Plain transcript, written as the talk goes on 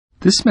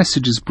This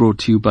message is brought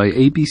to you by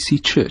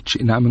ABC Church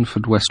in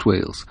Ammanford, West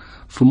Wales.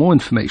 For more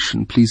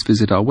information, please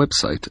visit our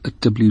website at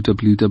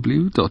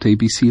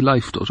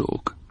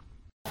www.abclife.org.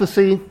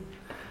 Prophecy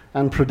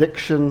and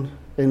prediction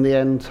in the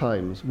end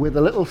times, with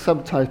a little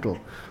subtitle,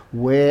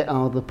 Where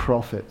Are the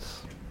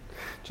Prophets?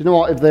 Do you know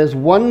what? If there's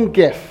one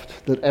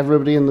gift that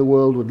everybody in the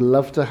world would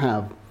love to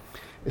have,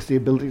 it's the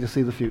ability to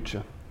see the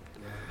future.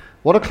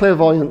 What are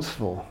clairvoyants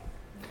for?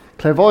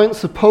 Clairvoyants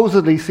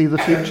supposedly see the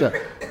future.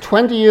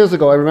 20 years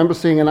ago, I remember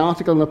seeing an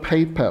article in the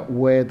paper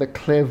where the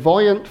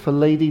clairvoyant for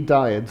Lady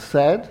Di had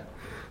said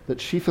that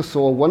she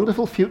foresaw a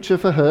wonderful future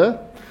for her.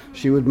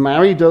 She would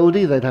marry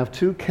Dodi, they'd have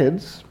 2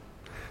 kids.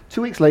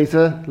 2 weeks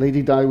later,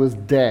 Lady Di was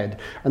dead.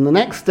 And the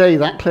next day,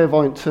 that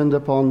clairvoyant turned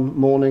up on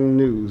morning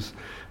news.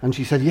 And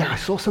she said, I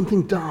saw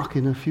something dark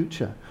in her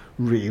future.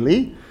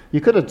 Really?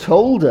 You could have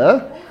told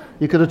her.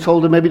 You could have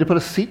told her maybe to put a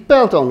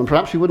seatbelt on and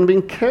perhaps she wouldn't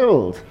have been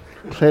killed.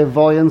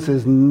 Clairvoyance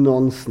is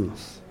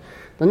nonsense.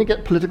 Then you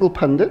get political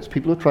pundits,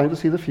 people who are trying to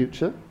see the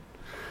future.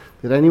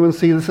 Did anyone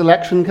see this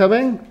election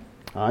coming?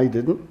 I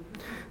didn't.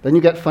 Then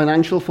you get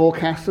financial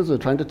forecasters who are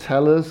trying to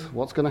tell us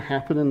what's going to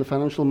happen in the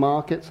financial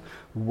markets.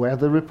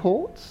 Weather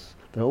reports.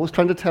 They're always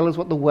trying to tell us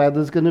what the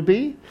weather's going to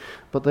be,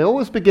 but they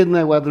always begin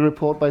their weather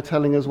report by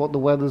telling us what the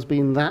weather's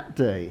been that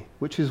day,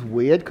 which is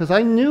weird because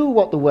I knew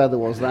what the weather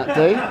was that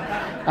day,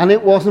 and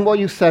it wasn't what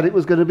you said it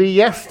was going to be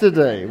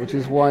yesterday, which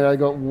is why I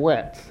got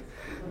wet.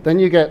 Then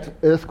you get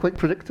earthquake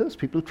predictors,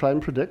 people who try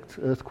and predict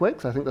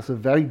earthquakes. I think that's a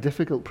very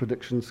difficult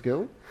prediction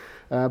skill.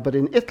 But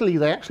in Italy,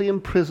 they actually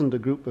imprisoned a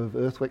group of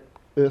earthquake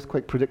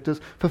predictors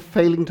for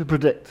failing to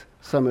predict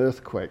some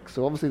earthquakes.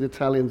 So obviously the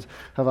Italians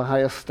have a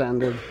higher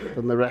standard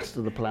than the rest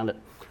of the planet.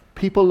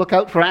 People look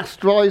out for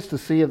asteroids to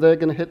see if they're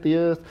going to hit the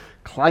Earth.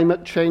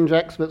 Climate change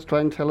experts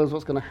try and tell us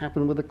what's going to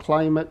happen with the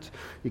climate.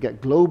 You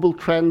get global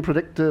trend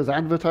predictors,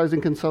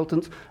 advertising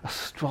consultants,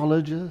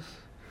 astrologers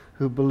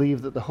who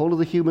believe that the whole of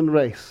the human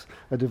race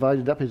are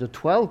divided up into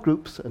 12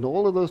 groups, and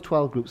all of those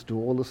 12 groups do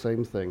all the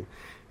same thing.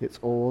 It's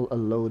all a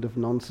load of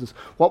nonsense.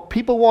 What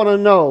people want to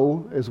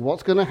know is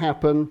what's going to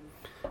happen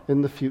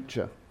in the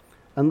future.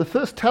 And the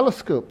first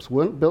telescopes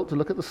weren't built to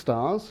look at the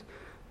stars,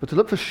 but to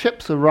look for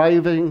ships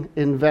arriving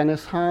in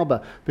Venice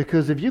Harbour.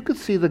 Because if you could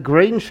see the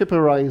grain ship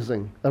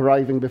arriving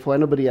before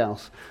anybody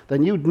else,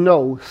 then you'd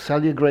know,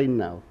 sell your grain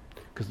now,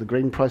 because the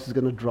grain price is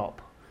going to drop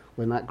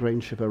when that grain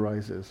ship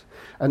arises.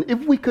 And if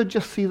we could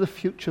just see the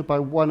future by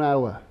 1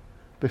 hour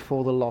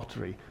before the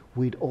lottery,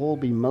 we'd all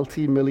be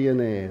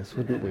multi-millionaires,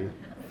 wouldn't we?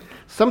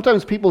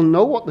 Sometimes people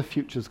know what the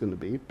future's going to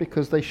be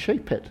because they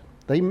shape it.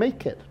 They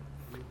make it.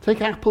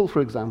 Take Apple, for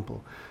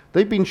example.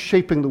 They've been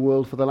shaping the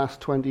world for the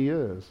last 20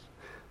 years.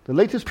 The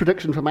latest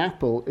prediction from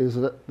Apple is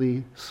that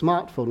the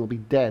smartphone will be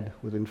dead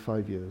within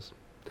 5 years.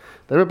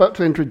 They're about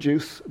to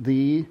introduce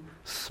the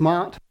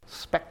smart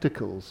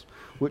spectacles,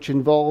 which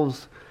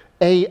involves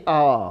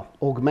AR,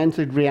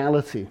 augmented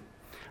reality.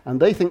 And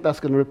they think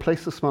that's going to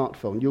replace the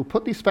smartphone. You'll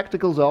put these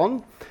spectacles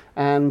on,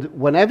 and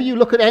whenever you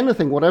look at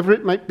anything, whatever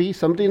it might be,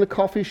 somebody in a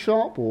coffee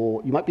shop,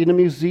 or you might be in a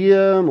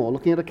museum, or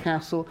looking at a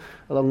castle,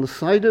 along the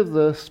side of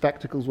the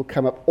spectacles will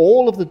come up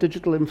all of the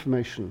digital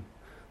information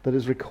that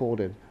is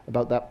recorded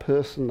about that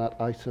person, that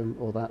item,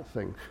 or that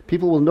thing.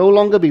 People will no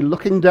longer be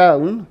looking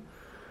down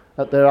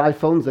at their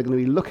iPhones. They're going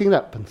to be looking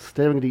up and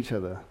staring at each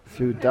other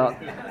through dark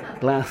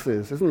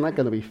glasses. Isn't that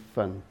going to be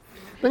fun?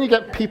 Then you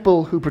get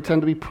people who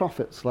pretend to be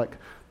prophets, like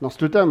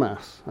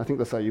Nostradamus. I think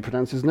that's how you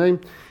pronounce his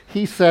name.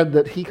 He said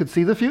that he could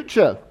see the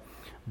future,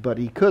 but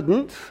he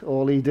couldn't.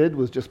 All he did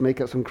was just make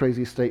up some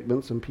crazy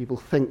statements, and people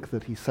think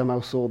that he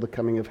somehow saw the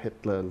coming of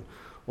Hitler and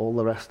all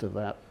the rest of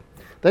that.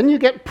 Then you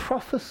get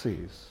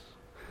prophecies.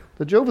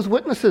 The Jehovah's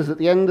Witnesses at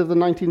the end of the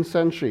 19th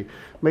century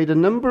made a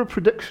number of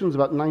predictions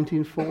about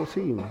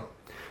 1914.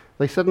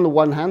 They said on the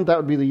one hand that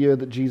would be the year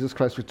that Jesus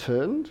Christ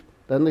returned.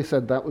 Then they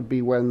said that would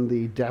be when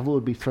the devil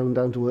would be thrown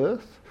down to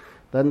earth.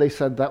 Then they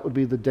said that would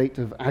be the date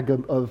of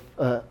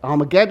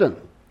Armageddon,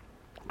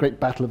 great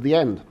battle of the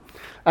end.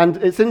 And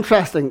it's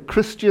interesting,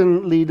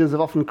 Christian leaders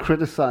have often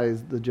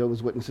criticized the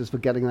Jehovah's Witnesses for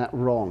getting that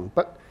wrong.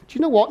 But do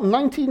you know what?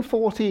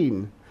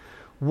 1914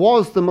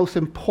 was the most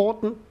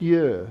important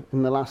year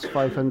in the last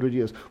 500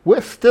 years. We're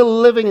still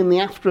living in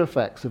the after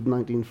effects of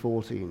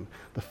 1914.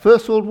 The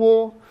First World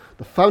War,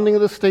 the founding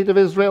of the State of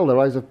Israel, the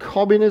rise of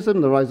communism,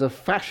 the rise of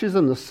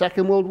fascism, the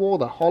Second World War,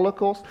 the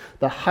Holocaust,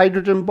 the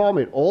hydrogen bomb,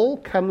 it all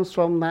comes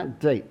from that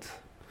date.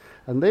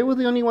 And they were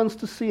the only ones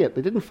to see it.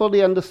 They didn't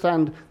fully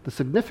understand the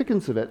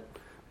significance of it,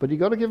 but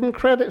you've got to give them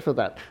credit for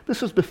that.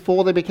 This was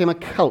before they became a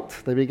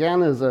cult. They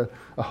began as a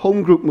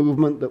home group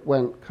movement that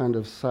went kind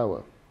of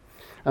sour.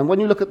 And when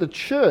you look at the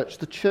church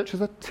has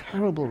a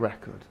terrible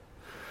record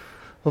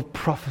of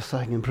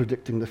prophesying and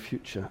predicting the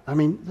future. I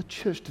mean, the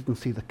church didn't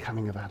see the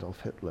coming of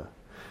Adolf Hitler.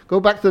 Go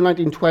back to the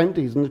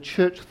 1920s, and the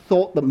church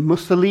thought that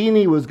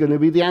Mussolini was going to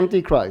be the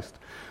Antichrist.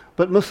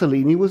 But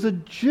Mussolini was a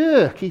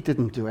jerk. He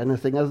didn't do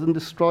anything other than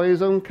destroy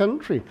his own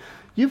country.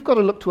 You've got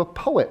to look to a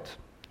poet,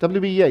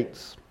 W.B.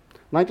 Yeats,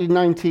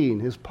 1919,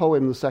 his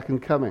poem, The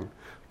Second Coming,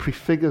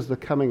 prefigures the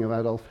coming of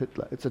Adolf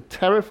Hitler. It's a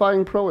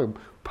terrifying poem,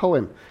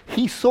 poem.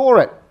 He saw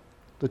it.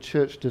 The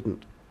church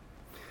didn't. Do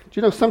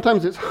you know,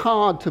 sometimes it's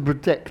hard to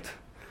predict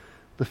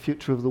the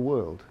future of the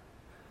world.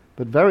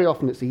 But very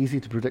often it's easy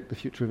to predict the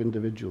future of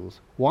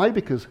individuals. Why?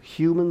 Because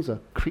humans are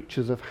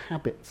creatures of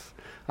habits.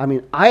 I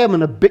mean, I am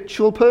an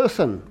habitual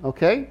person,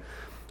 okay?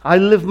 I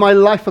live my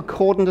life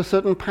according to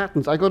certain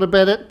patterns. I go to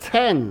bed at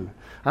 10.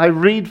 I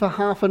read for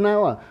half an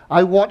hour.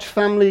 I watch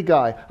Family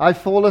Guy. I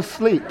fall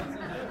asleep.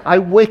 I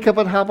wake up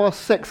at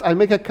 6:30. I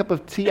make a cup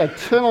of tea. I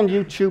turn on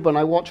YouTube and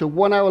I watch a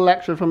 1-hour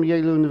lecture from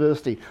Yale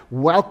University.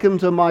 Welcome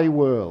to my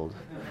world.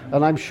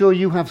 And I'm sure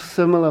you have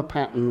similar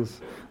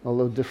patterns,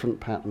 although different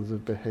patterns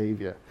of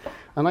behavior.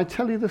 And I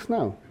tell you this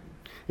now.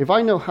 If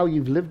I know how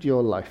you've lived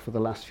your life for the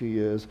last few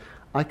years,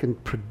 I can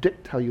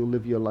predict how you'll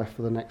live your life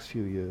for the next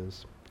few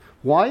years.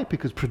 Why?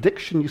 Because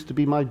prediction used to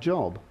be my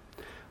job.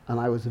 And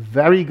I was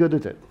very good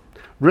at it.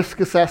 Risk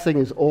assessing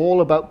is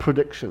all about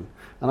prediction.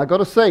 And I got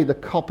to say, the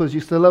coppers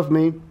used to love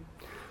me.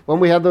 When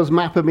we had those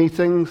MAPA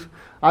meetings,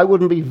 I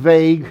wouldn't be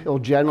vague or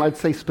general. I'd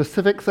say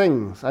specific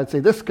things. I'd say,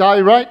 this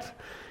guy, right,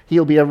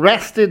 he'll be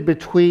arrested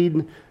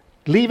between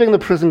leaving the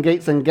prison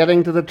gates and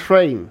getting to the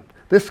train.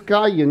 This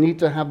guy, you need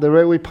to have the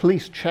railway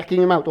police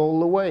checking him out all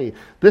the way.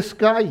 This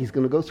guy, he's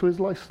going to go through his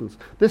license.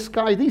 This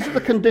guy, these are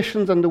the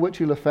conditions under which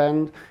he'll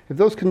offend. If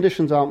those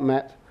conditions aren't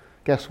met,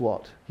 guess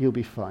what? He'll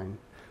be fine.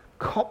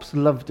 Cops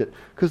loved it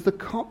because the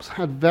cops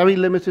had very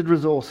limited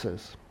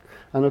resources.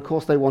 And of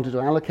course, they wanted to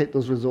allocate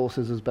those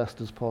resources as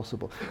best as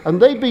possible. And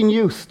they'd been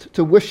used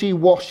to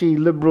wishy-washy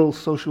liberal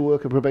social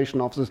worker probation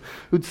officers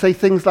who'd say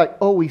things like,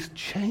 oh, he's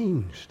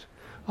changed.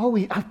 Oh,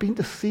 I've been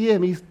to see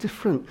him. He's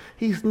different.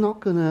 He's not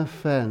going to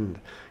offend.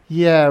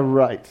 Yeah,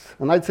 right.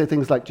 And I'd say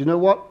things like, do you know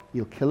what?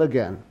 He'll kill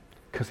again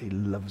because he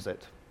loves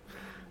it.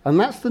 And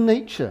that's the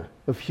nature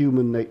of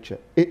human nature.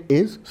 It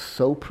is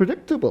so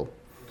predictable.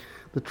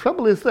 The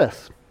trouble is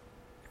this.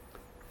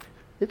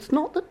 It's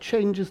not that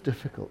change is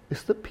difficult.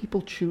 It's that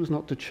people choose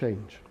not to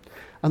change.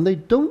 And they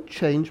don't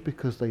change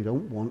because they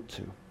don't want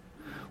to.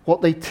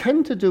 What they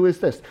tend to do is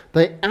this.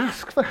 They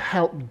ask for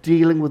help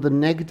dealing with the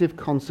negative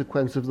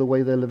consequence of the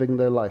way they're living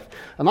their life.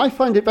 And I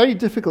find it very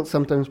difficult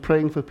sometimes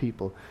praying for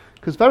people,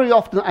 because very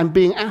often I'm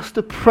being asked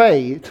to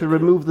pray to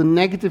remove the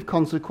negative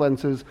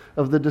consequences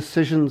of the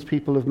decisions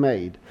people have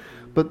made.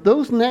 But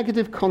those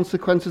negative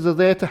consequences are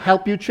there to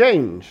help you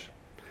change.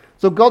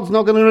 So God's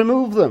not going to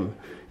remove them.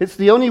 It's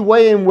the only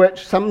way in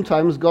which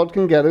sometimes God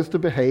can get us to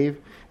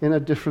behave in a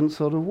different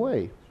sort of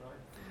way.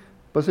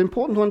 But it's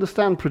important to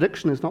understand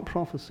prediction is not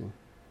prophecy.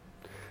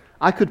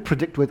 I could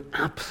predict with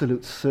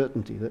absolute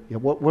certainty that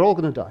we're all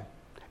going to die.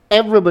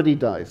 Everybody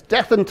dies.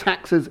 Death and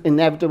taxes,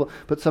 inevitable,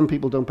 but some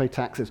people don't pay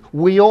taxes.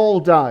 We all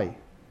die.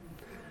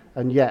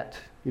 And yet,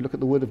 you look at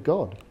the Word of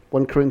God.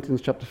 1 Corinthians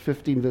chapter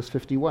 15, verse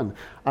 51.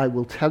 I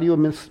will tell you a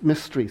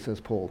mystery, says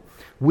Paul.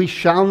 We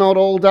shall not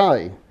all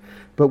die,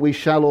 but we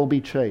shall all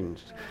be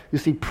changed. You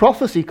see,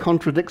 prophecy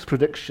contradicts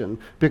prediction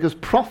because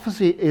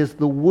prophecy is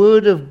the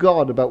Word of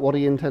God about what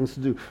he intends to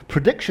do.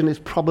 Prediction is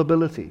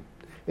probability.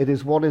 It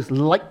is what is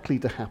likely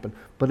to happen,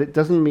 but it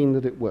doesn't mean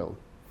that it will.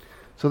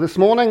 So this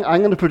morning,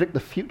 I'm going to predict the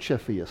future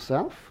for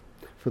yourself,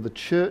 for the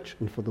church,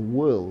 and for the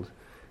world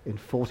in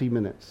 40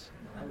 minutes.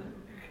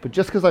 But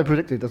just because I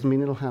predict it doesn't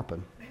mean it'll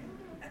happen.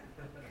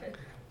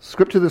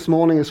 Scripture this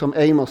morning is from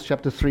Amos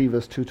chapter 3,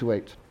 verse 2 to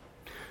 8.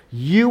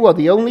 You are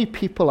the only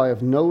people I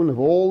have known of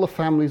all the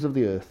families of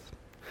the earth.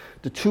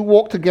 Do two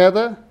walk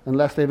together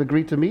unless they've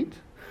agreed to meet?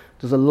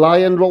 Does a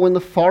lion roar in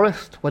the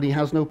forest when he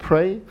has no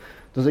prey?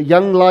 Does a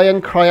young lion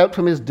cry out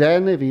from his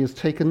den if he has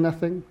taken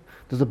nothing?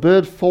 Does a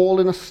bird fall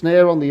in a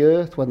snare on the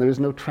earth when there is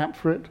no trap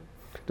for it?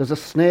 Does a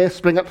snare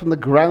spring up from the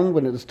ground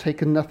when it has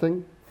taken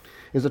nothing?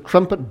 Is a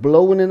trumpet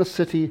blown in a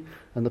city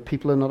and the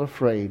people are not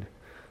afraid?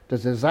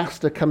 Does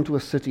disaster come to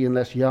a city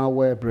unless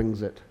Yahweh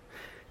brings it?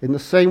 In the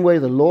same way,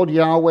 the Lord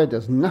Yahweh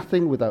does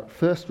nothing without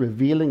first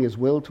revealing his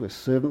will to his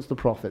servants, the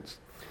prophets.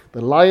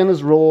 The lion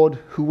has roared,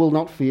 who will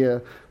not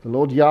fear? The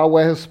Lord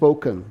Yahweh has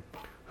spoken,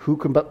 who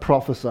can but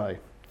prophesy?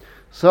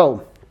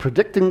 So,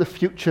 predicting the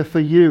future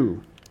for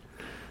you.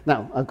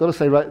 Now, I've got to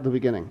say right at the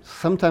beginning,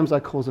 sometimes I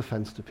cause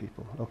offense to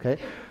people, okay?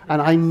 And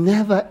I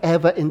never,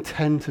 ever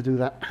intend to do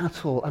that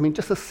at all. I mean,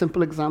 just a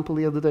simple example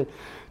the other day.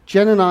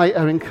 Jen and I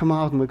are in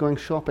Carmarthen, we're going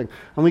shopping,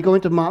 and we go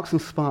into Marks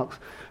and Sparks.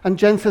 And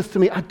Jen says to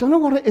me, I don't know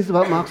what it is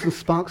about Marks and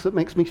Sparks that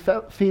makes me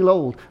feel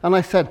old. And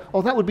I said,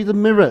 oh, that would be the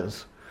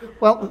mirrors.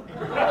 Well,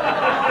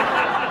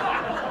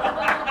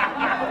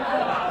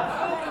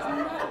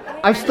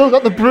 I've still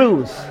got the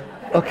bruise,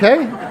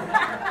 okay?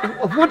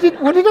 What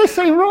did I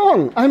say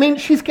wrong? I mean,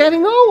 she's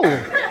getting old.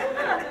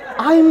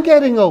 I'm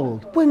getting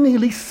old. We're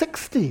nearly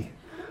 60.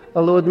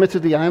 Although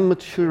admittedly, I am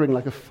maturing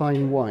like a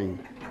fine wine.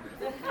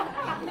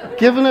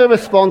 Given her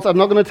response, I'm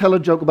not going to tell a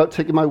joke about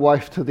taking my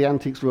wife to the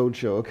Antiques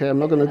Roadshow, okay? I'm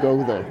not going to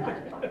go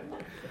there.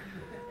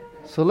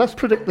 So let's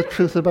predict the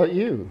truth about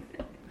you.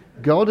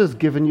 God has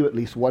given you at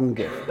least one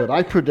gift, but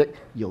I predict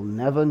you'll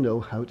never know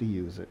how to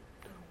use it.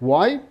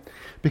 Why?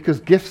 Because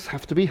gifts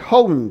have to be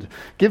honed.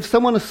 Give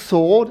someone a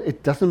sword,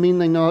 it doesn't mean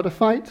they know how to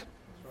fight.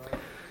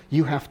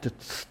 You have to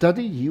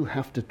study, you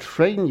have to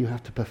train, you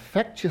have to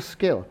perfect your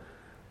skill.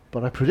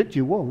 But I predict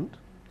you won't.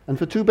 And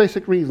for two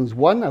basic reasons.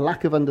 One, a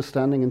lack of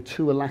understanding, and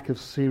two, a lack of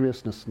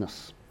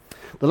seriousness.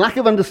 The lack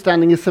of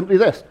understanding is simply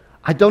this: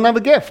 I don't have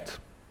a gift.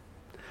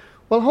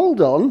 Well,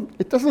 hold on.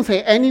 It doesn't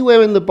say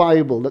anywhere in the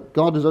Bible that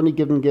God has only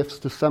given gifts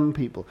to some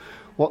people.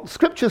 What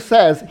Scripture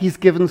says, he's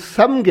given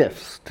some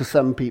gifts to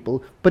some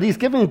people, but he's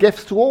given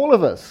gifts to all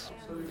of us.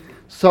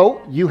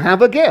 So you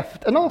have a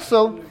gift. And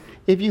also,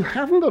 if you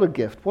haven't got a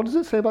gift, what does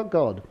it say about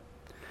God?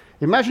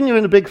 Imagine you're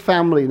in a big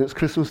family and it's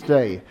Christmas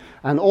Day,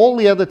 and all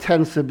the other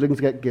 10 siblings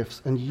get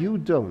gifts, and you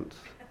don't.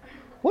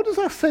 What does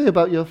that say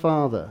about your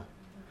Father?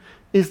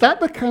 Is that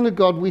the kind of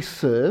God we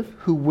serve,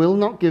 who will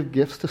not give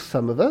gifts to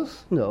some of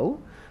us? No.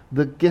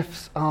 The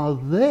gifts are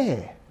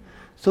there.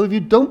 So if you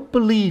don't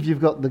believe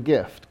you've got the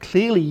gift,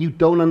 clearly you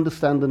don't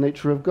understand the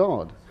nature of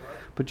God.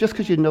 But just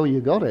because you know you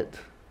got it,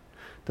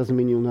 doesn't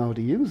mean you'll know how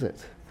to use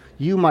it.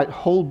 You might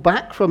hold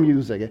back from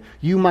using it.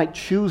 You might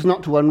choose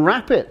not to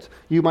unwrap it.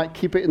 You might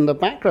keep it in the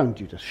background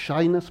due to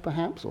shyness,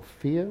 perhaps, or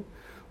fear,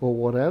 or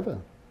whatever.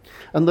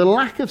 And the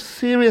lack of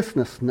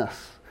seriousness.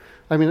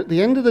 I mean, at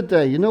the end of the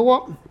day, you know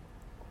what?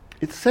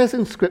 It says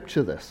in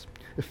Scripture this.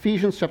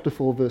 Ephesians chapter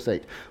 4, verse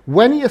 8.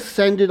 When he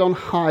ascended on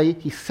high,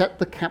 he set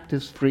the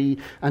captives free,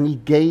 and he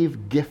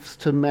gave gifts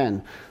to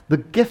men. The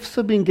gifts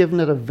have been given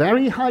at a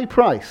very high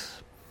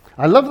price.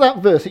 I love that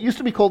verse. It used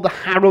to be called the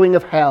harrowing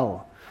of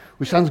hell,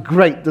 which sounds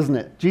great, doesn't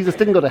it? Jesus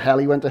didn't go to hell,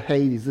 he went to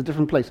Hades, a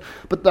different place.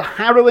 But the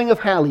harrowing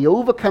of hell, he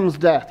overcomes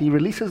death, he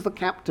releases the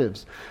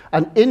captives,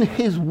 and in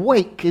his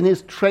wake, in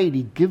his trade,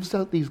 he gives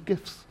out these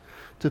gifts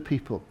to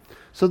people.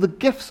 So the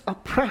gifts are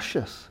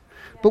precious.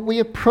 But we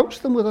approach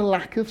them with a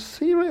lack of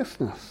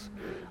seriousness.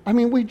 I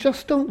mean, we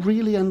just don't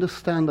really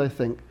understand, I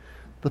think,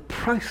 the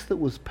price that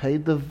was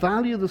paid, the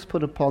value that's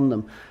put upon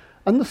them.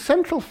 And the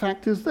central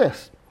fact is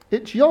this: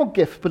 it's your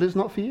gift, but it's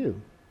not for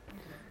you.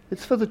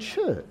 It's for the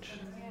church.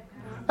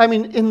 I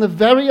mean, in the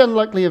very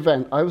unlikely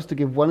event I was to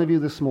give one of you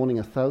this morning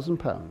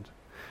 £1,000,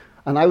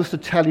 and I was to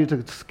tell you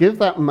to give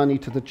that money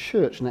to the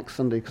church next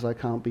Sunday because I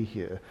can't be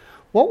here,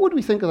 what would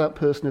we think of that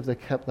person if they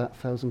kept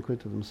that £1,000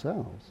 to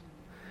themselves?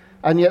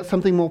 And yet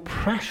something more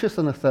precious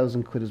than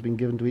 £1,000 has been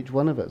given to each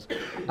one of us.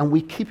 And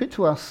we keep it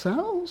to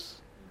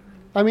ourselves?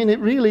 I mean, it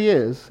really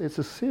is. It's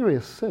a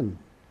serious sin.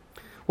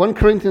 1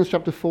 Corinthians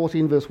chapter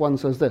 14, verse 1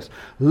 says this: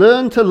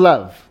 learn to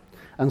love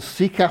and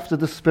seek after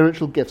the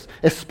spiritual gifts,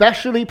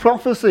 especially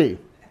prophecy,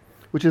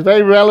 which is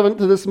very relevant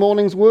to this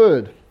morning's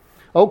word.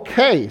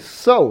 Okay,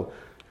 so,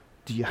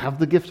 do you have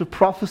the gift of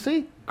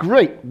prophecy?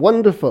 Great,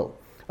 wonderful.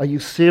 Are you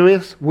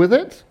serious with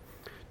it?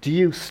 Do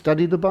you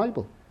study the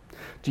Bible?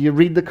 Do you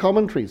read the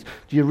commentaries?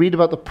 Do you read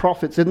about the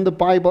prophets in the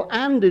Bible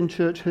and in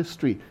church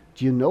history?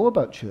 Do you know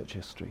about church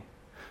history?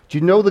 Do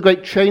you know the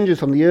great changes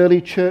from the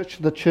early church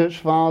to the church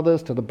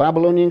fathers, to the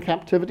Babylonian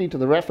captivity, to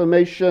the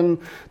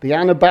Reformation, the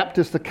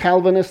Anabaptists, the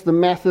Calvinists, the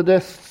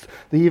Methodists,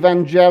 the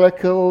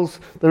Evangelicals,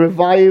 the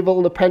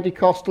Revival, the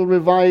Pentecostal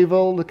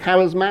Revival, the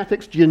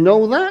Charismatics? Do you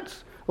know that?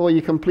 Or are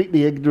you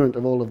completely ignorant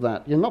of all of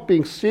that? You're not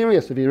being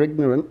serious if you're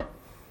ignorant. Do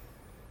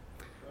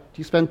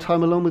you spend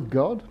time alone with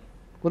God?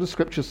 What does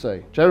Scripture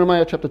say?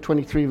 Jeremiah chapter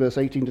 23, verse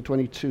 18 to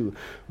 22.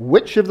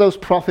 Which of those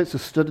prophets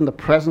has stood in the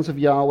presence of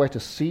Yahweh to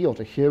see or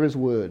to hear his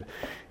word?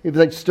 If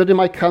they'd stood in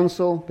my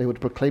counsel, they would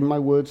proclaim my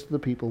words to the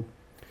people.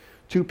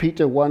 2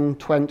 Peter 1,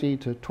 20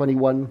 to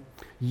 21.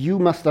 You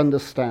must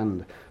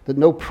understand that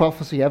no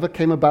prophecy ever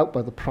came about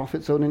by the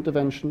prophet's own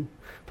intervention.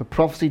 For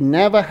prophecy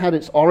never had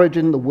its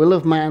origin in the will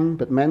of man,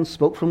 but men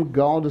spoke from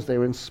God as they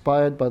were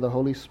inspired by the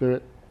Holy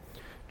Spirit.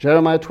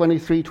 Jeremiah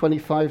 23,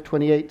 25,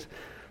 28.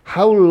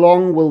 How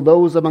long will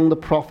those among the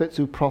prophets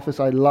who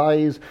prophesy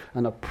lies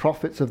and are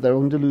prophets of their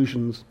own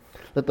delusions?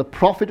 Let the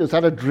prophet who's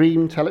had a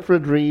dream tell it for a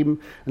dream,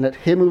 and let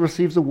him who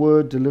receives a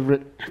word deliver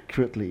it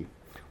accurately.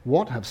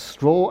 What have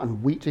straw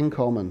and wheat in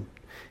common?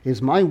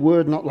 Is my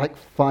word not like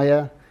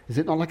fire? Is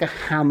it not like a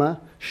hammer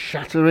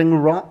shattering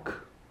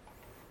rock?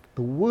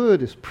 The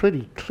word is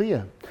pretty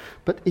clear.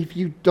 But if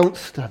you don't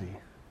study,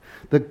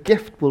 the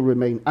gift will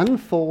remain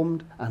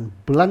unformed and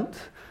blunt,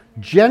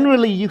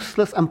 generally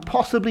useless and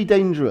possibly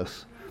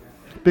dangerous.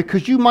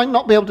 Because you might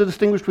not be able to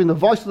distinguish between the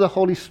voice of the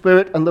Holy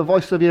Spirit and the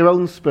voice of your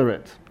own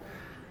spirit.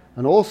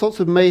 And all sorts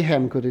of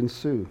mayhem could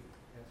ensue.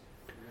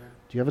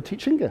 Do you have a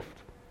teaching gift?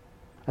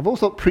 I've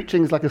also thought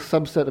preaching is like a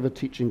subset of a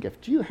teaching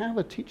gift. Do you have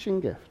a teaching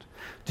gift?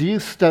 Do you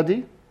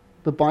study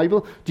the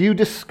Bible? Do you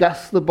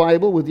discuss the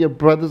Bible with your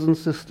brothers and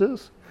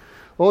sisters?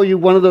 Or are you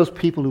one of those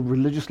people who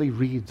religiously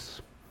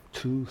reads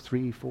 2,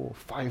 3, 4,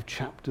 5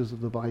 chapters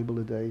of the Bible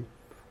a day?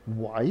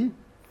 Why?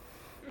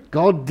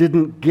 God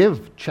didn't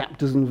give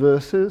chapters and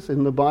verses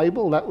in the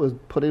Bible. That was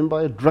put in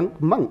by a drunk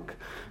monk.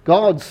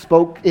 God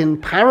spoke in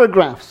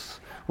paragraphs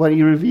when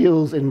he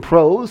reveals in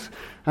prose,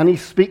 and he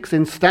speaks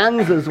in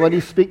stanzas when he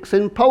speaks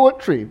in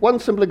poetry. One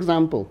simple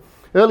example.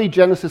 Early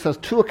Genesis has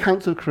 2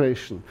 accounts of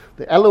creation,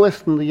 the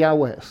Elohist and the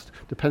Yahwehist,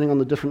 depending on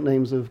the different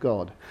names of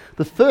God.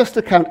 The first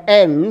account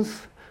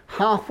ends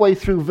halfway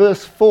through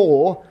verse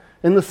 4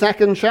 in the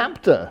second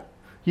chapter.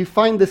 You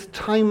find this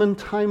time and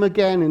time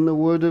again in the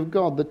Word of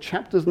God. The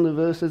chapters and the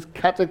verses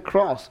cut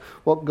across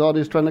what God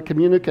is trying to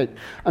communicate.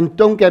 And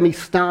don't get me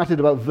started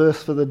about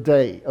verse for the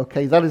day,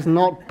 okay? That is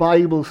not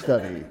Bible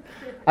study.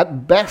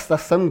 At best,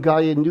 there's some guy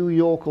in New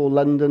York or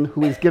London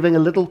who is giving a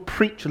little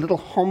preach, a little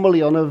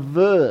homily on a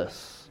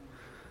verse.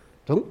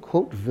 Don't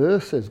quote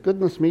verses.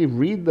 Goodness me,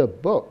 read the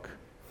book.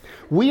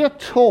 We are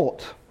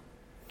taught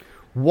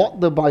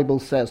what the Bible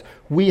says.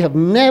 We have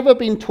never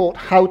been taught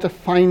how to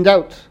find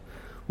out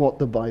what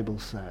the Bible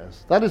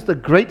says. That is the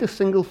greatest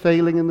single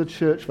failing in the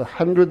church for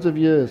hundreds of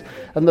years.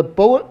 And the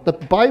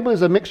Bible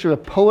is a mixture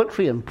of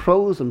poetry and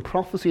prose and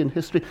prophecy and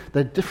history.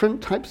 They're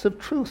different types of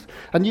truth.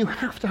 And you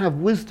have to have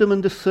wisdom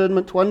and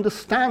discernment to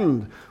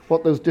understand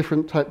what those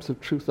different types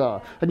of truth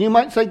are. And you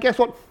might say, guess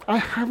what? I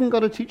haven't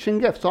got a teaching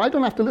gift, so I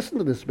don't have to listen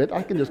to this bit.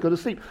 I can just go to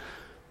sleep.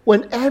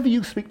 Whenever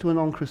you speak to a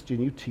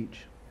non-Christian, you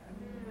teach.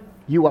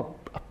 You are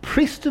a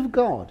priest of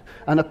God,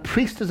 and a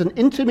priest is an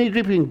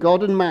intermediary between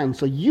God and man.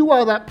 So you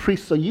are that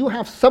priest, so you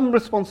have some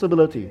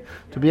responsibility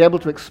to be able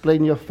to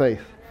explain your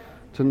faith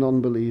to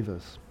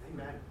non-believers.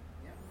 Amen.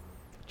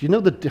 Do you know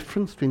the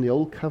difference between the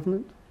Old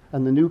Covenant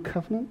and the New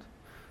Covenant?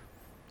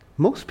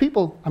 Most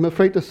people, I'm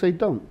afraid to say,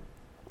 don't.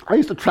 I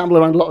used to travel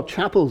around a lot of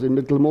chapels in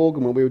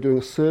Glamorgan when we were doing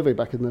a survey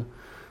back in the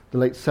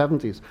late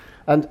 70s.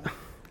 And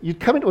you'd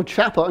come into a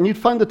chapel and you'd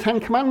find the Ten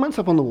Commandments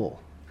up on the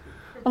wall.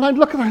 And I'd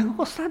look at that and go,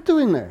 what's that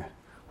doing there?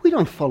 We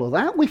don't follow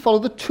that. We follow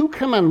the 2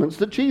 commandments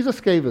that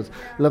Jesus gave us.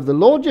 Love the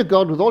Lord your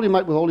God with all your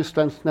might, with all your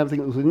strength, and everything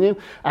that was in you,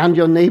 and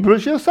your neighbor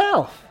as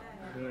yourself.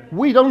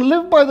 We don't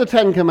live by the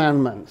 10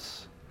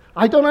 commandments.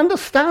 I don't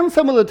understand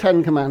some of the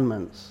 10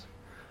 commandments.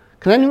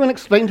 Can anyone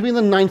explain to me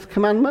the 9th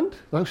commandment?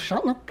 Thou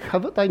shalt not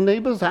covet thy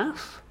neighbor's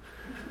ass.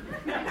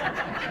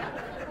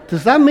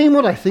 Does that mean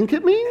what I think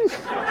it means?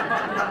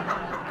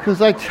 Because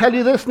I tell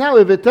you this now,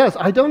 if it does,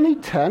 I don't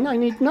need 10, I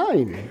need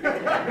 9.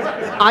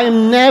 I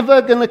am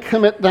never going to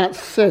commit that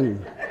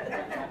sin.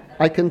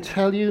 I can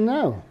tell you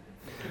now.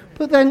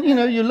 But then,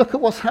 you look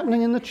at what's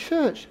happening in the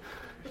church.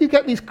 You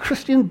get these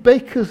Christian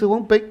bakers who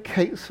won't bake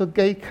cakes for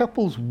gay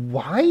couples.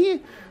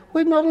 Why?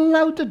 We're not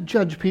allowed to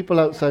judge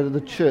people outside of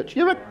the church.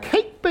 You're a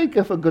cake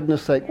baker, for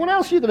goodness sake. What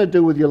else are you going to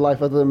do with your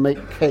life other than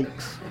make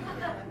cakes?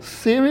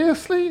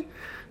 Seriously?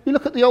 You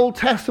look at the Old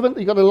Testament,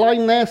 you've got a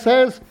line there that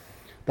says,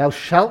 thou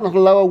shalt not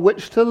allow a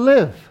witch to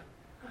live.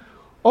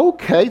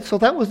 Okay, so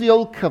that was the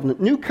Old Covenant.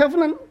 New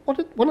Covenant,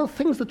 one of the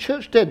things the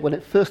church did when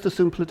it first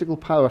assumed political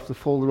power after the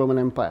fall of the Roman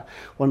Empire,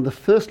 one of the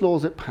first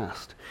laws it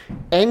passed,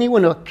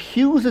 anyone who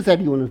accuses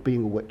anyone of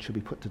being a witch should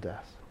be put to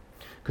death.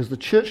 Because the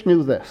church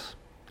knew this.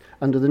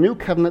 Under the New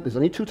Covenant, there's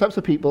only 2 types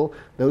of people,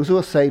 those who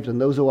are saved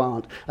and those who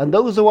aren't. And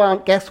those who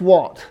aren't, guess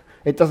what?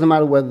 It doesn't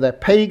matter whether they're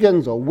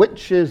pagans or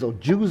witches or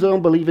Jews who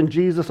don't believe in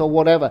Jesus or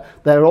whatever.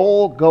 They're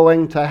all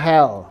going to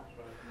hell.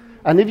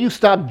 And if you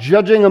start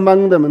judging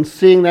among them and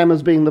seeing them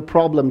as being the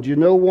problem, do you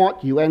know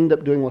what? You end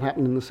up doing what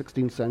happened in the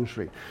 16th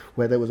century,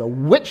 where there was a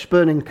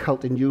witch-burning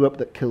cult in Europe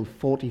that killed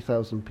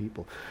 40,000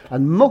 people.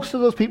 And most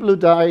of those people who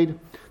died,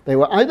 they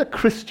were either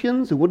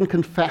Christians who wouldn't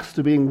confess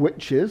to being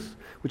witches,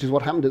 which is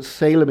what happened at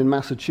Salem in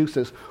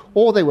Massachusetts,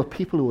 or they were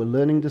people who were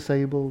learning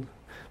disabled.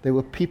 They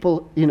were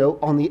people,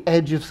 on the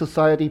edge of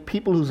society,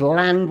 people whose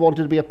land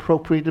wanted to be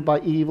appropriated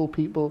by evil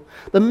people.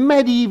 The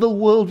medieval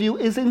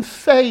worldview is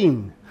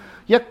insane.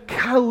 Your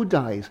cow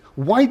dies.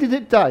 Why did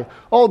it die?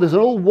 Oh, there's an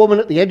old woman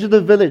at the edge of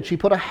the village. She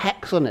put a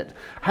hex on it.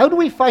 How do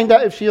we find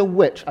out if she's a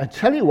witch? I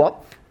tell you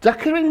what,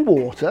 duck her in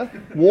water.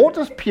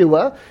 Water's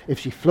pure. If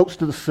she floats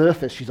to the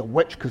surface, she's a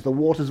witch because the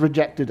water's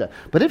rejected her.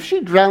 But if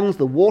she drowns,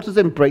 the water's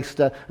embraced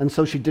her, and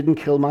so she didn't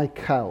kill my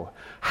cow.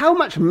 How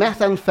much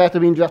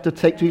methamphetamine do you have to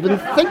take to even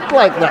think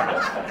like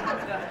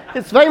that?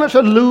 It's very much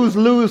a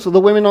lose-lose for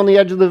the women on the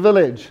edge of the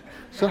village.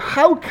 So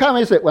how come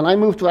is it when I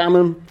moved to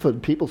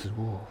Ammanford, people say,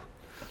 whoa,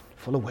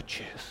 full of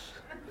witches.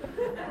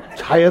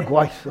 Tyre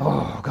Gwaith,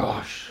 oh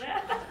gosh.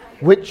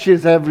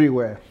 Witches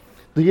everywhere.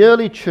 The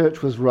early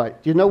church was right.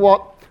 You know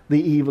what?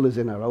 The evil is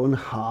in our own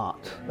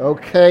heart.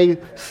 Okay?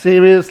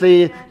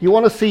 Seriously, you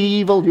want to see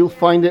evil, you'll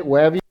find it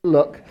wherever you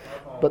look.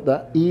 But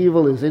the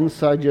evil is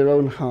inside your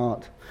own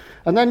heart.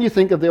 And then you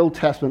think of the Old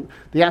Testament,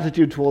 the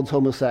attitude towards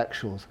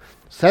homosexuals.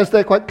 It says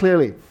there quite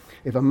clearly,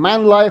 if a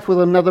man lieth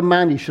with another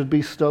man, he should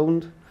be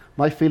stoned.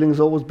 My feelings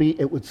always be,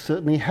 it would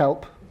certainly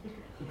help.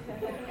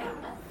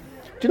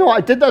 Do you know what?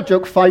 I did that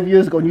joke 5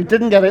 years ago and you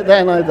didn't get it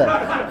then either.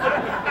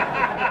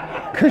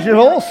 Because you're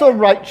all so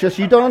righteous,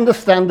 you don't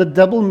understand the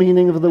double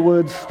meaning of the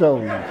word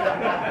stoned.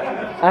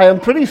 I am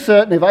pretty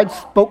certain if I'd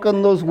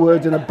spoken those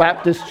words in a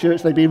Baptist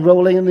church, they'd be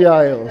rolling in the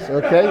aisles,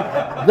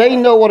 okay? They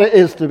know what it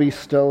is to be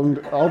stoned.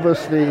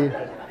 Obviously,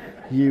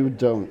 you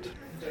don't.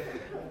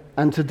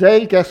 And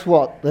today, guess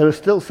what? There are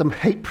still some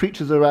hate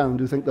preachers around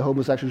who think the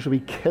homosexuals should be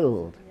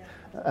killed.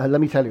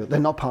 Let me tell you, they're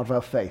not part of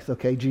our faith,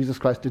 okay? Jesus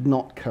Christ did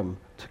not come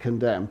to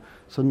condemn,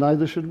 so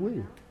neither should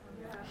we.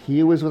 He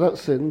who is without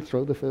sin,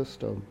 throw the first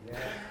stone.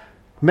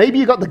 Maybe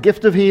you got the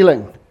gift of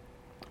healing.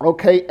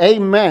 Okay,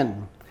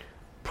 amen.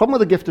 Problem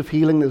with the gift of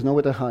healing, there's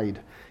nowhere to hide.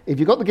 If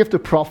you've got the gift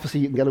of prophecy,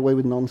 you can get away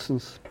with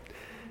nonsense.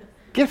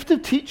 Gift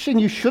of teaching,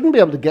 you shouldn't be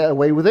able to get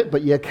away with it,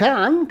 but you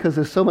can, because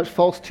there's so much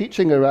false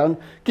teaching around.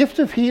 Gift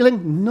of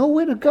healing,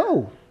 nowhere to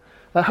go.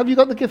 Have you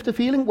got the gift of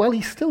healing? Well,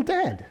 he's still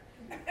dead.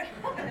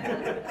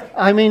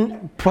 I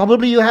mean,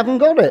 probably you haven't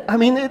got it. I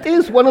mean, it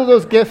is one of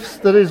those gifts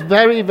that is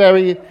very,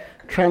 very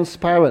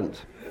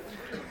transparent.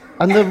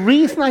 And the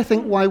reason I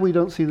think why we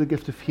don't see the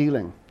gift of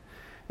healing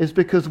is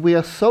because we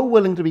are so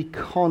willing to be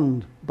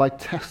conned by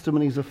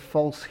testimonies of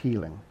false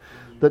healing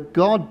that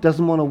God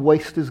doesn't want to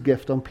waste his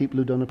gift on people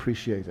who don't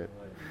appreciate it.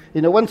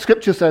 You know, when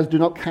Scripture says, do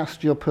not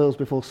cast your pearls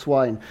before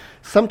swine,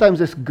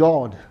 sometimes it's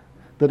God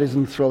that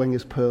isn't throwing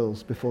his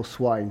pearls before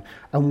swine,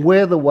 and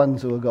we're the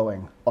ones who are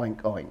going,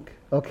 oink, oink.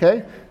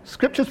 Okay?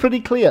 Scripture's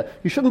pretty clear.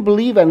 You shouldn't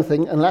believe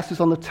anything unless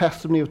it's on the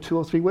testimony of 2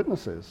 or 3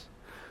 witnesses.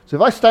 So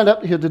if I stand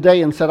up here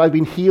today and said I've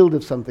been healed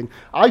of something,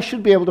 I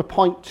should be able to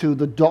point to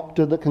the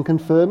doctor that can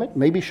confirm it,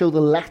 maybe show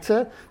the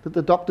letter that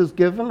the doctor's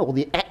given, or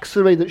the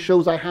x-ray that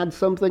shows I had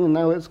something and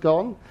now it's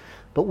gone.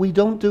 But we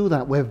don't do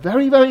that. We're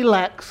very, very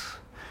lax.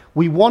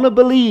 We want to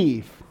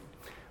believe,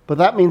 but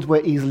that means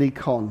we're easily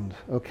conned,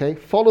 okay?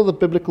 Follow the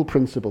biblical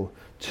principle,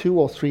 2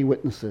 or 3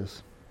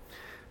 witnesses.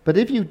 But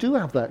if you do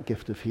have that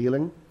gift of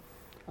healing,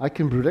 I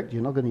can predict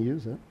you're not going to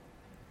use it.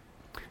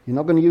 You're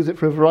not going to use it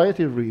for a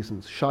variety of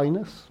reasons.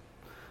 Shyness,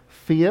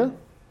 fear,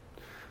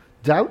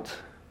 doubt,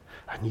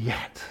 and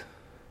yet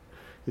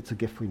it's a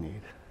gift we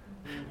need.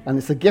 And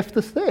it's a gift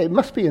that's there. It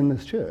must be in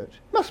this church.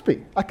 Must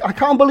be. I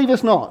can't believe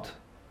it's not.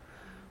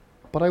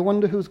 But I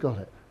wonder who's got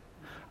it.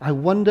 I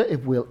wonder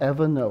if we'll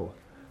ever know.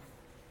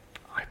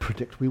 I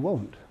predict we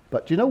won't.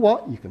 But do you know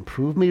what? You can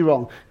prove me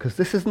wrong, because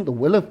this isn't the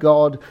will of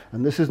God,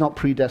 and this is not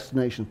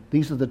predestination.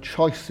 These are the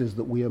choices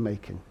that we are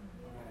making.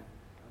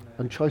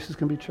 And choices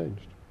can be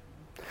changed.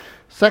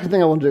 Second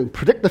thing I want to do,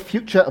 predict the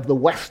future of the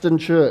Western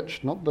church,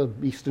 not the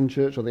Eastern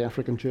church or the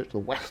African church, the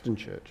Western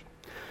church.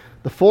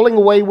 The falling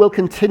away will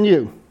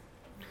continue.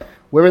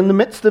 We're in the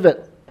midst of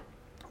it.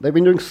 They've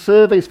been doing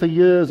surveys for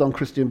years on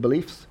Christian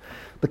beliefs.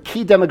 The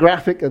key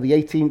demographic are the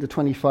 18 to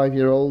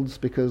 25-year-olds,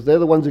 because they're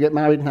the ones who get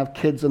married and have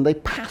kids, and they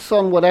pass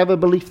on whatever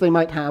belief they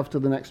might have to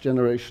the next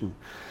generation.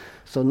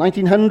 So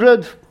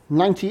 1900,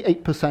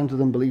 98% of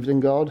them believed in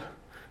God.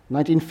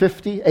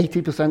 1950,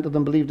 80% of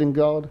them believed in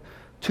God.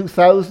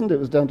 2000, it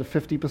was down to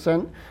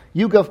 50%.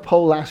 YouGov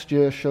poll last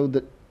year showed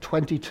that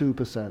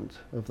 22%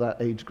 of that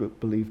age group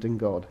believed in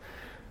God.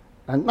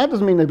 And that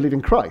doesn't mean they believe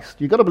in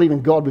Christ. You've got to believe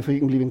in God before you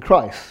can believe in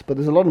Christ. But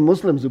there's a lot of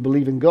Muslims who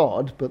believe in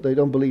God, but they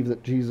don't believe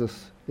that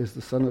Jesus is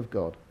the Son of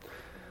God.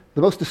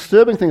 The most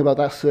disturbing thing about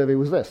that survey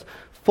was this.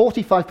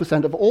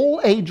 45% of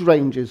all age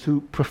ranges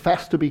who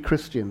profess to be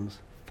Christians,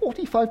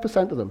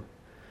 45% of them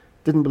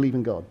didn't believe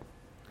in God.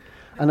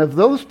 And of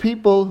those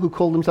people who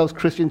call themselves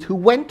Christians, who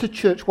went to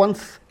church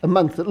once a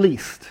month at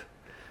least,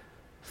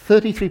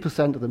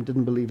 33% of them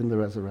didn't believe in the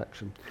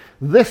resurrection.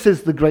 This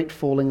is the great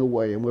falling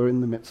away, and we're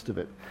in the midst of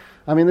it.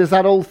 I mean, there's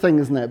that old thing,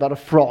 isn't there, about a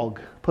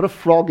frog. Put a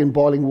frog in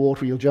boiling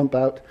water, you'll jump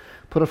out.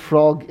 Put a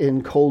frog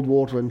in cold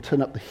water and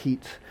turn up the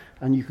heat,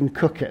 and you can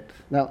cook it.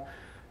 Now,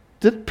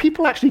 did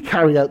people actually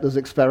carry out those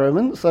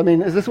experiments? I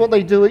mean, is this what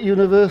they do at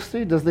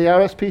university? Does the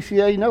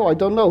RSPCA know? I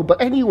don't know.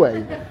 But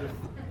anyway,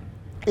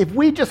 if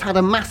we just had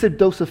a massive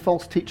dose of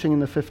false teaching in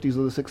the 50s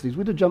or the 60s,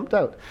 we'd have jumped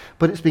out.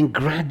 But it's been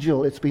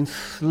gradual. It's been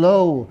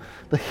slow.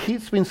 The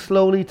heat's been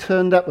slowly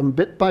turned up, and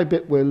bit by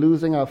bit we're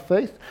losing our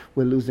faith.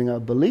 We're losing our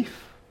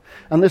belief.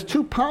 And there's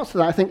 2 parts to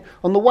that. I think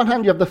on the one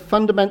hand, you have the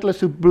fundamentalists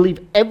who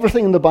believe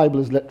everything in the Bible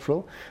is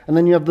literal, and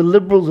then you have the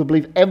liberals who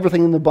believe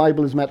everything in the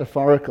Bible is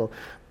metaphorical.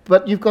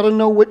 But you've got to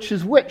know which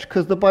is which,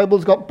 because the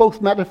Bible's got both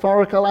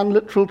metaphorical and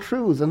literal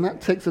truths, and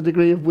that takes a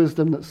degree of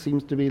wisdom that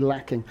seems to be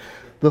lacking.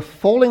 The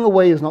falling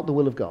away is not the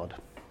will of God,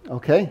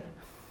 okay?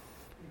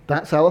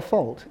 That's our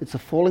fault. It's a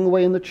falling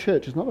away in the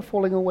church. It's not a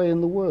falling away in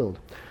the world.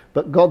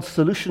 But God's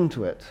solution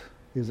to it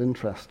is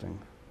interesting.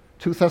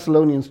 2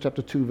 Thessalonians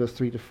chapter 2, verse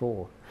 3 to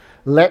 4.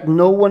 Let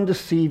no one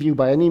deceive you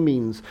by any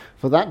means,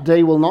 for that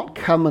day will not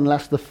come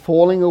unless the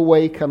falling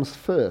away comes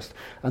first,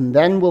 and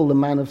then will the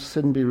man of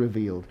sin be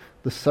revealed,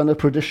 the son of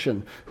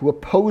perdition, who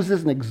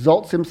opposes and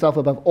exalts himself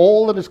above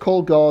all that is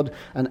called God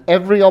and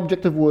every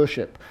object of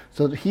worship,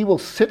 so that he will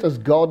sit as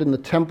God in the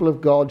temple of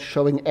God,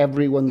 showing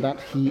everyone that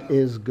he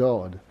is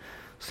God.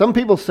 Some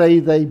people say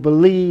they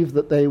believe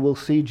that they will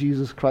see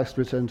Jesus Christ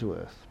return to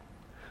earth.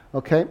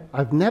 Okay?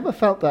 I've never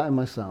felt that in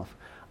myself.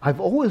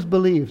 I've always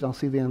believed I'll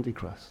see the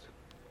Antichrist.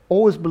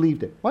 Always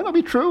believed it. Might not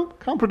be true,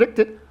 can't predict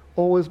it.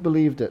 Always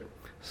believed it.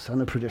 Son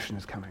of perdition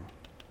is coming.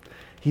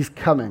 He's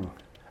coming,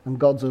 and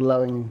God's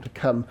allowing him to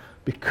come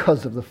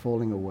because of the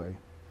falling away.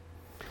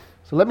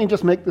 So let me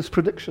just make this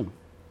prediction.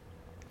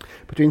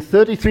 Between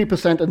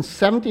 33% and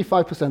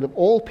 75% of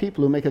all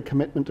people who make a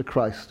commitment to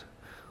Christ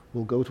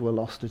will go to a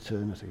lost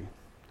eternity.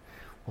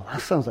 Well,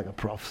 that sounds like a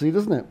prophecy,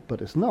 doesn't it?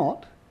 But it's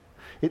not.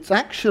 It's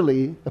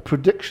actually a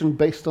prediction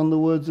based on the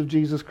words of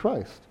Jesus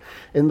Christ.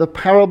 In the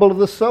parable of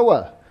the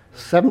sower,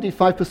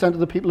 75% of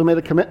the people who made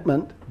a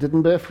commitment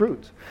didn't bear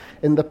fruit.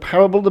 In the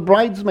parable of the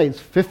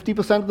bridesmaids,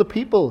 50% of the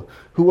people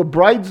who were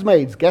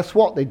bridesmaids, guess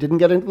what? They didn't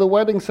get into the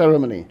wedding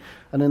ceremony.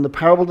 And in the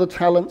parable of the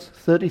talents,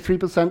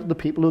 33% of the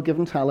people who were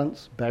given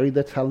talents buried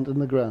their talent in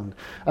the ground.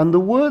 And the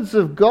words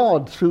of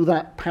God through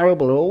that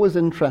parable are always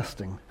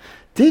interesting.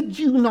 Did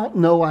you not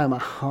know I am a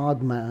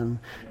hard man?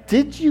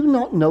 Did you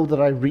not know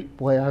that I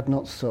reap where I have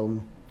not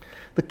sown?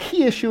 The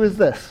key issue is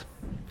this.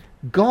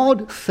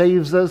 God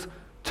saves us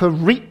to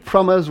reap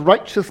from us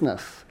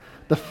righteousness.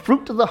 The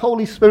fruit of the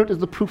Holy Spirit is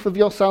the proof of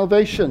your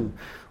salvation.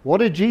 What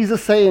did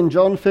Jesus say in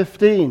John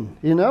 15?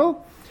 You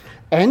know?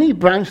 Any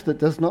branch that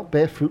does not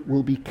bear fruit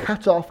will be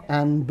cut off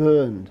and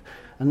burned.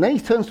 And then he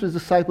turns to his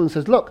disciples and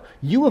says, look,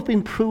 you have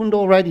been pruned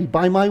already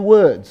by my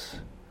words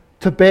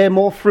to bear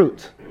more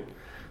fruit.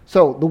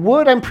 So the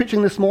word I'm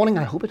preaching this morning,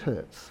 I hope it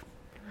hurts.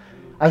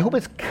 I hope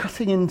it's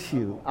cutting into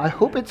you. I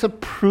hope it's a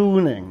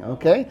pruning,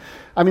 okay?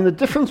 I mean, the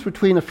difference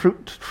between a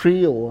fruit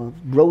tree or a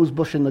rose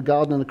bush in the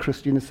garden and a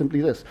Christian is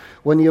simply this.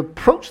 When you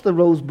approach the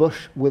rose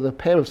bush with a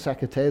pair of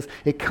secateurs,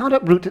 it can't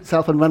uproot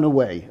itself and run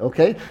away,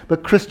 okay?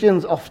 But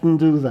Christians often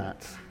do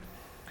that.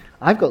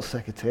 I've got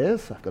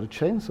secateurs. I've got a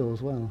chainsaw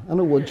as well, and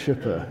a wood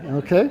chipper,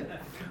 okay?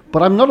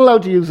 But I'm not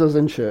allowed to use those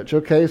in church,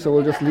 okay? So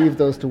we'll just leave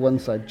those to one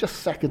side.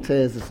 Just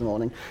secateurs this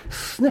morning.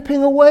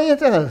 Snipping away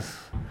at us.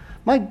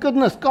 My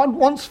goodness, God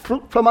wants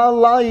fruit from our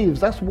lives.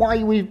 That's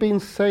why we've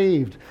been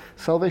saved.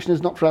 Salvation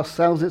is not for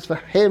ourselves, it's for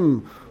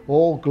Him.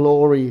 All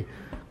glory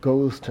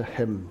goes to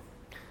Him.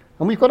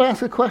 And we've got to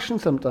ask a question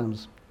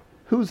sometimes.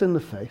 Who's in the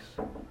faith?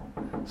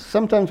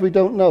 Sometimes we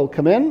don't know.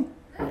 Come in.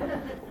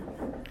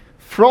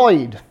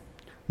 Freud,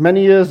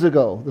 many years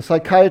ago, the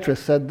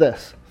psychiatrist said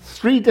this.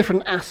 3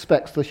 different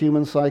aspects of the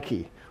human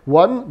psyche.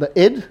 1, the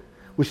id,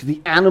 which is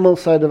the animal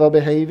side of our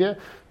behavior.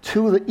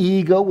 2, the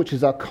ego, which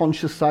is our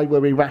conscious side where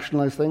we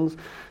rationalize things.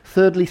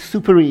 Thirdly,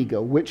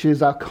 superego, which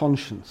is our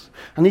conscience.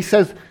 And he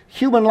says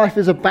human life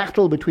is a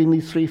battle between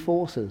these 3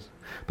 forces.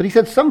 But he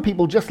said some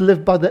people just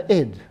live by the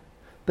id.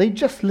 They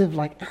just live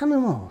like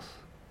animals.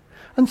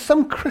 And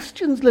some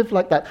Christians live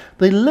like that.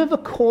 They live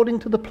according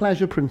to the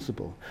pleasure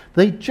principle.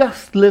 They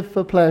just live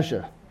for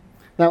pleasure.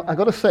 Now, I've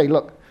got to say,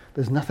 look,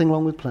 there's nothing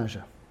wrong with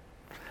pleasure.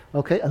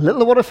 Okay, a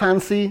little what a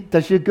fancy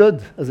does you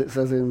good, as it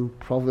says in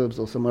Proverbs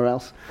or somewhere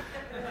else.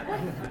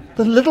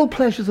 The little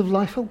pleasures of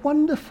life are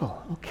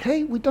wonderful,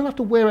 okay? We don't have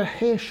to wear a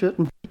hair shirt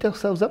and beat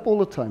ourselves up all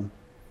the time,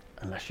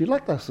 unless you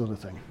like that sort of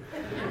thing.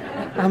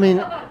 I mean,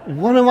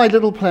 one of my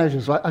little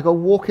pleasures, right? I go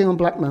walking on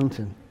Black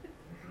Mountain.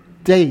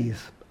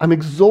 Days. I'm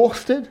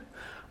exhausted.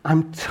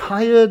 I'm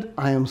tired.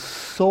 I am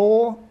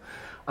sore.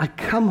 I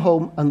come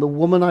home and the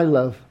woman I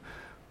love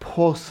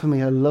pours for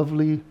me a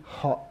lovely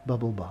hot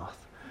bubble bath.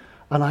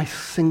 And I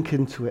sink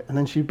into it, and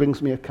then she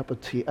brings me a cup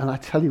of tea, and I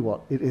tell you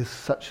what, it is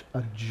such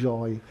a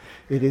joy.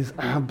 It is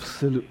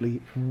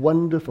absolutely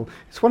wonderful.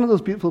 It's one of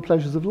those beautiful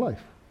pleasures of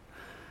life.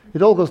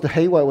 It all goes to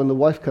haywire when the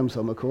wife comes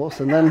home, of course,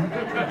 and then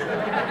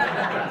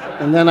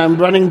I'm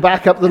running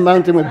back up the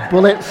mountain with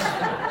bullets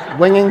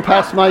winging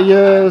past my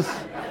ears.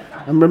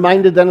 I'm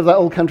reminded then of that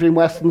old country and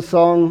western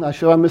song, I'm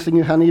sure I'm missing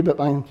you, honey, but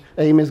my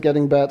aim is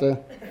getting better.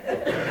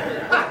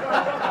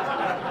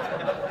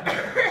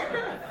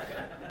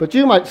 But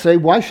you might say,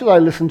 why should I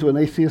listen to an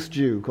atheist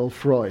Jew called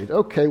Freud?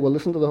 Okay, well,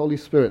 listen to the Holy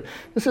Spirit.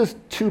 This is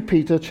 2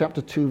 Peter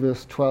chapter 2,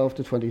 verse 12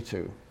 to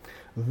 22.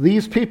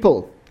 These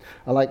people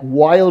are like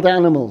wild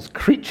animals,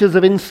 creatures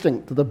of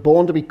instinct that are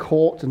born to be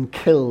caught and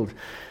killed.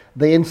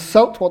 They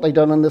insult what they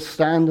don't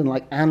understand, and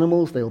like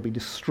animals, they will be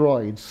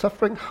destroyed,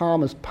 suffering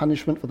harm as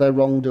punishment for their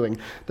wrongdoing.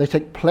 They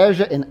take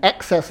pleasure in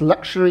excess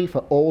luxury for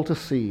all to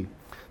see.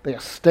 They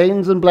are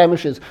stains and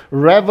blemishes,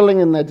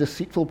 reveling in their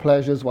deceitful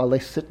pleasures while they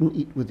sit and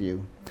eat with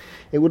you.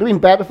 It would have been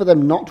better for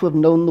them not to have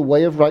known the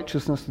way of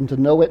righteousness than to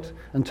know it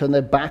and turn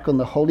their back on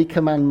the holy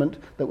commandment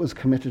that was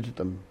committed to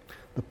them.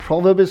 The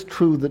proverb is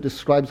true that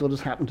describes what has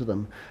happened to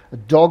them. A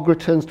dog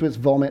returns to its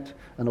vomit,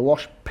 and a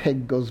washed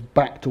pig goes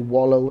back to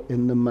wallow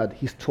in the mud.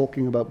 He's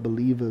talking about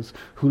believers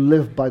who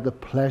live by the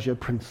pleasure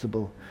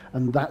principle,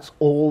 and that's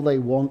all they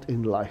want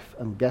in life.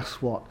 And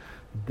guess what?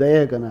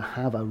 They're going to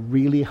have a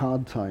really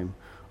hard time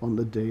on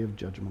the day of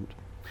judgment.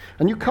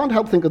 And you can't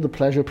help think of the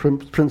pleasure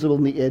principle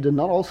in the id and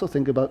not also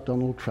think about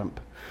Donald Trump,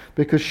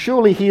 because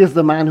surely he is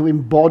the man who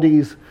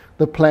embodies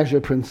the pleasure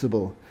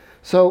principle.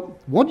 So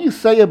what do you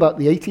say about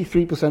the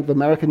 83% of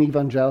American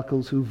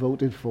evangelicals who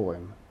voted for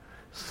him?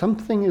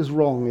 Something is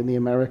wrong in the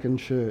American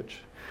church.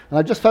 And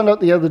I just found out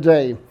the other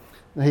day,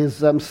 his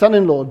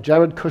son-in-law,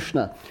 Jared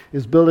Kushner,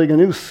 is building a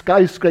new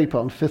skyscraper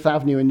on Fifth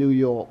Avenue in New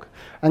York.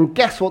 And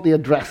guess what the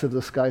address of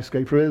the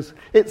skyscraper is?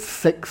 It's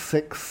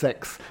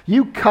 666.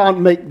 You can't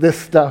make this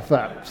stuff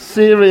up.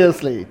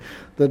 Seriously,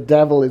 the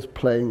devil is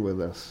playing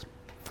with us.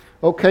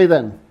 Okay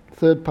then,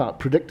 third part,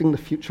 predicting the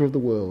future of the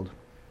world.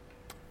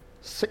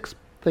 6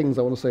 things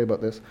I want to say about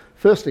this.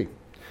 Firstly,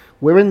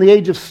 we're in the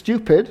age of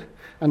stupid,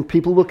 and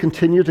people will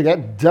continue to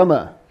get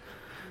dumber.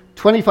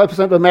 25%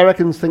 of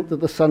Americans think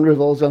that the sun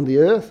revolves around the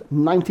earth.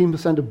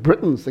 19% of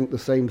Britons think the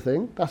same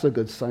thing. That's a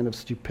good sign of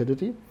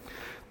stupidity.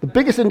 The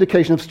biggest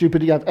indication of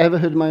stupidity I've ever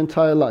heard in my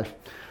entire life,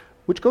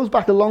 which goes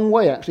back a long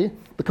way, actually.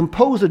 The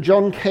composer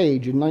John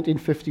Cage in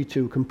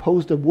 1952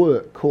 composed a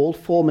work called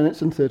 4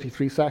 minutes and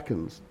 33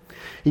 seconds.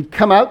 He'd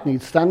come out and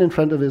he'd stand in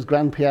front of his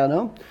grand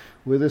piano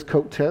with his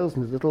coattails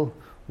and his little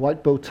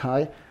white bow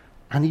tie,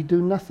 and he'd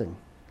do nothing.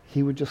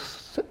 He would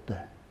just sit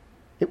there.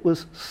 It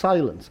was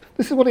silence.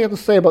 This is what he had to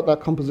say about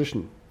that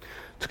composition.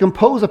 To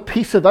compose a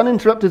piece of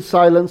uninterrupted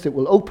silence, it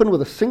will open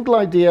with a single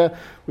idea,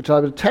 which I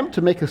would attempt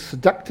to make as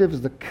seductive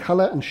as the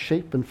colour and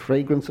shape and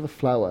fragrance of a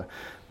flower.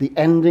 The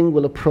ending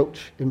will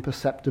approach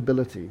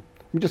imperceptibility.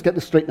 Let me just get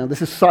this straight now.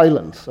 This is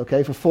silence,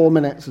 okay, for 4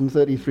 minutes and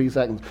 33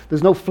 seconds.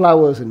 There's no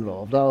flowers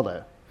involved, are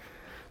there?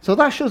 So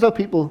that shows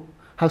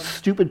how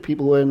stupid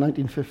people were in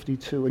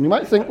 1952. And you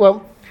might think,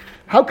 well,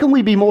 how can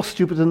we be more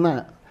stupid than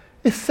that?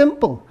 It's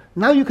simple.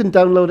 Now you can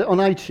download it on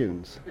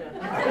iTunes.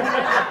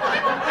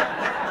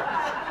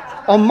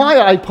 On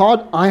my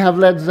iPod, I have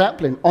Led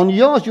Zeppelin. On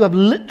yours, you have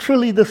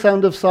literally The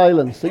Sound of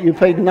Silence that you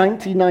paid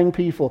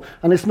 99p for.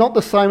 And it's not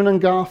the Simon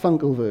and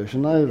Garfunkel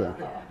version either.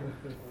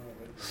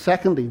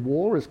 Secondly,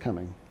 war is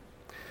coming.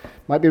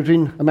 Might be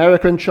between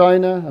America and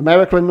China,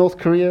 America and North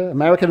Korea,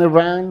 America and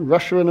Iran,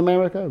 Russia and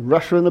America,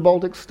 Russia and the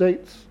Baltic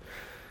States.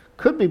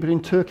 Could be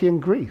between Turkey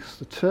and Greece.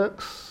 The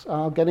Turks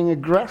are getting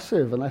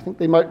aggressive, and I think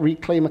they might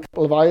reclaim a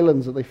couple of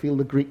islands that they feel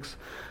the Greeks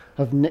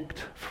have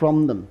nicked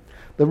from them.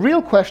 The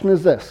real question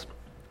is this: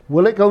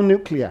 will it go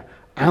nuclear?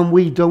 And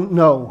we don't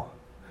know.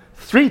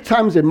 3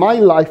 times in my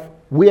life,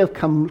 we have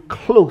come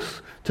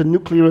close to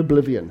nuclear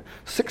oblivion.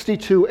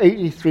 62,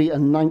 83,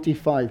 and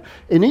 95.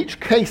 In each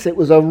case, it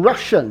was a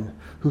Russian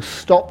who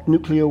stopped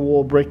nuclear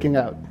war breaking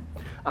out.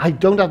 I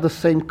don't have the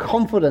same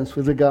confidence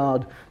with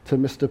regard to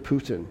Mr.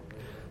 Putin.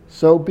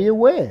 So be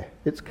aware,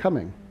 it's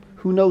coming.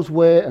 Who knows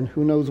where and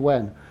who knows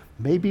when?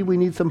 Maybe we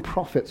need some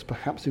prophets,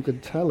 perhaps, who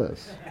could tell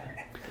us.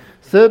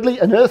 Thirdly,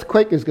 an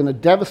earthquake is going to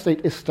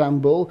devastate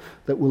Istanbul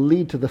that will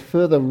lead to the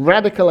further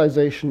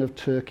radicalization of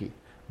Turkey.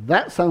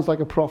 That sounds like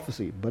a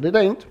prophecy, but it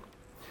ain't.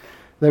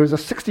 There is a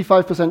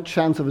 65%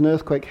 chance of an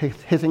earthquake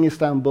hitting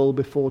Istanbul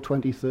before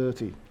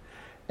 2030.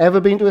 Ever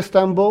been to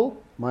Istanbul?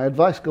 My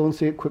advice, go and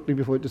see it quickly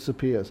before it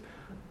disappears.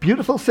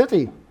 Beautiful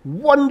city,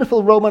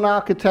 wonderful Roman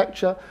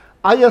architecture.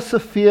 Hagia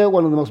Sophia,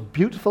 one of the most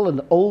beautiful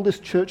and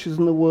oldest churches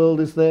in the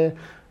world, is there.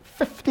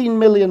 15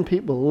 million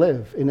people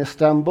live in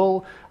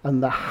Istanbul,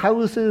 and the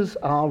houses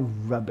are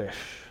rubbish.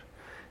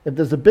 If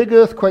there's a big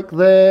earthquake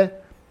there,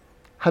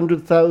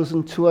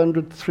 100,000,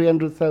 200,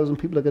 300,000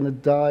 people are going to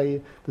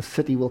die. The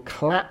city will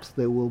collapse.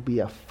 There will be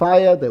a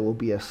fire. There will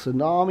be a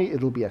tsunami.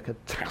 It'll be a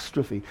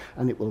catastrophe,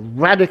 and it will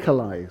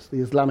radicalize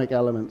the Islamic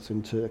elements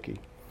in Turkey.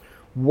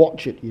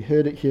 Watch it. You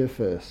heard it here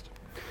first.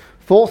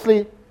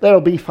 Fourthly, there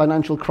will be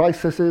financial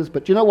crises,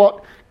 but you know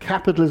what?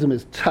 Capitalism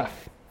is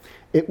tough.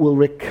 It will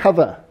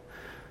recover.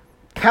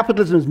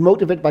 Capitalism is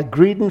motivated by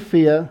greed and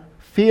fear.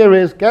 Fear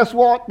is, guess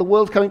what? The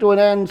world's coming to an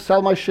end.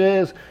 Sell my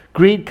shares.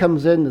 Greed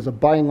comes in. There's a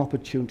buying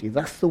opportunity.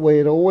 That's the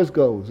way it always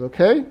goes,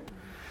 okay?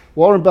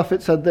 Warren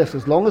Buffett said this: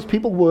 as long as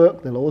people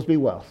work, there'll always be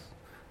wealth.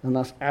 And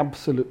that's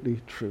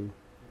absolutely true.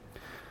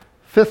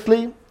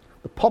 Fifthly,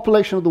 the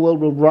population of the world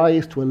will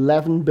rise to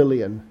 11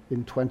 billion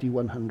in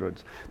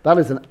 2100. That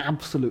is an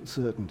absolute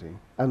certainty,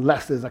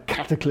 unless there's a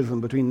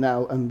cataclysm between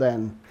now and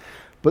then.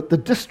 But the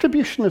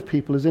distribution of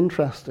people is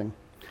interesting.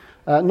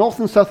 North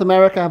and South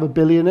America have 1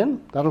 billion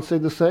in. That'll stay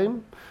the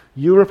same.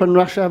 Europe and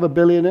Russia have 1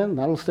 billion in.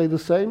 That'll stay the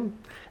same.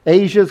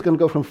 Asia is going to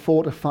go from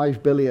 4 to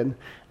 5 billion.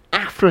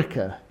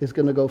 Africa is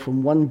going to go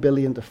from 1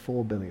 billion to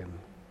 4 billion.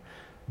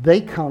 They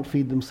can't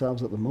feed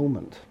themselves at the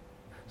moment.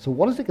 So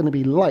what is it going to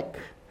be like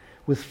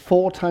with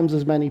 4 times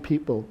as many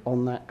people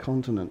on that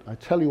continent? I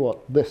tell you what,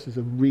 this is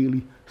a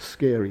really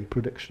scary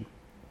prediction.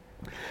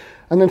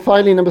 And then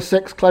finally, number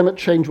 6, climate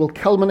change will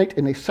culminate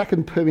in a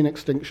second Permian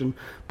extinction,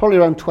 probably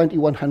around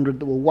 2100,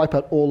 that will wipe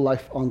out all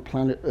life on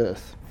planet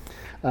Earth.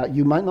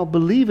 You might not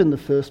believe in the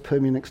first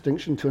Permian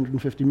extinction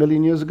 250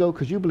 million years ago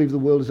because you believe the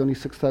world is only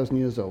 6,000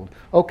 years old.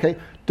 Okay,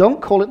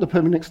 don't call it the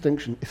Permian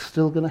extinction. It's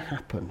still going to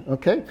happen,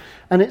 okay?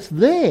 And it's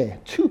there.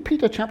 2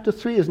 Peter chapter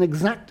 3 is an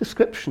exact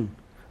description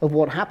of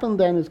what happened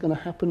then is going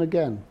to happen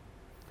again.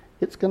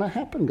 It's going to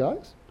happen,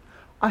 guys.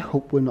 I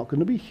hope we're not going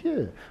to be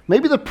here.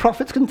 Maybe the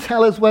prophets can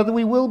tell us whether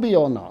we will be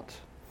or not.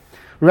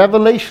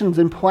 Revelations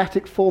in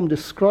poetic form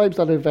describes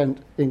that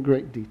event in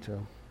great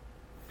detail.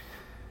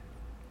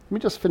 Let me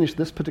just finish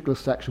this particular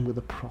section with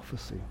a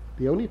prophecy.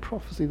 The only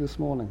prophecy this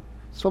morning.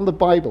 It's from the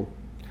Bible,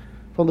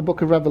 from the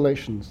book of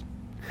Revelations.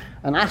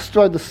 An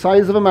asteroid the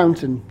size of a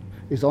mountain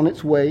is on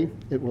its way.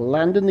 It will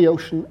land in the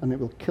ocean and it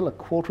will kill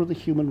 1/4 of the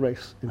human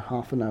race in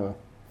half an hour.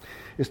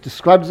 It's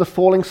described as a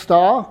falling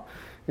star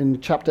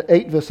in chapter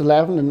 8, verse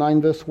 11 and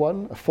 9, verse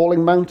 1, a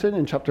falling mountain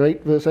in chapter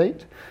 8, verse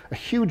 8, a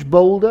huge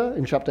boulder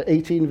in chapter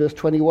 18, verse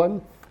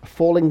 21, a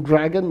falling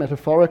dragon,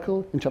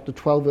 metaphorical, in chapter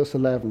 12, verse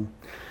 11.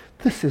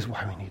 This is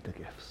why we need the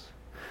gifts.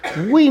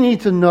 We need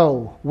to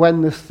know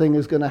when this thing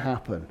is going to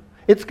happen.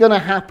 It's going to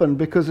happen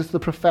because it's the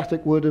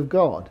prophetic word of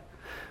God.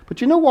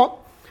 But you know what?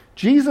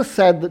 Jesus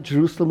said that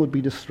Jerusalem would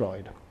be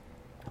destroyed.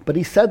 But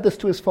he said this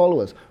to his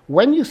followers: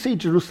 when you see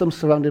Jerusalem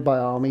surrounded by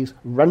armies,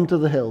 run to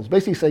the hills.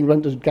 Basically saying,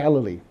 run to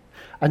Galilee,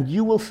 and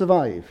you will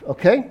survive,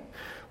 okay?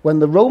 When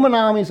the Roman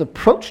armies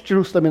approached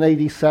Jerusalem in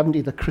AD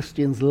 70, the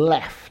Christians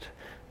left.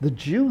 The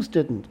Jews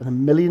didn't, and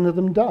 1 million of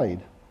them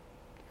died.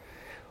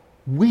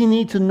 We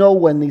need to know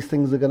when these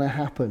things are going to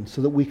happen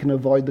so that we can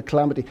avoid the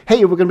calamity.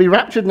 Hey, if we're going to be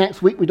raptured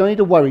next week, we don't need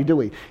to worry, do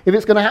we? If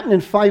it's going to happen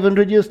in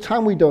 500 years'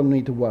 time, we don't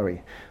need to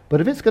worry.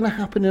 But if it's going to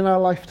happen in our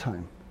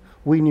lifetime,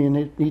 we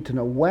need to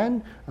know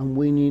when, and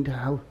we need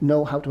to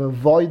know how to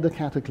avoid the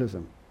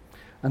cataclysm.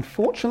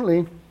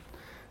 Unfortunately,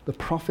 the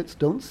prophets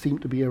don't seem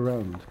to be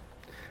around.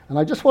 And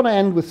I just want to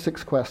end with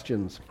 6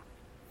 questions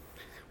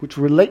which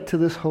relate to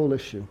this whole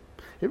issue.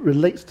 It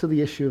relates to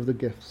the issue of the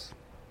gifts.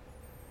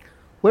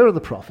 Where are the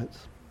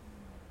prophets?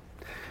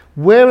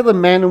 Where are the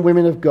men and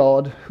women of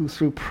God who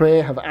through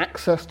prayer have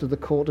access to the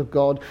court of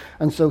God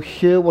and so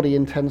hear what he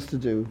intends to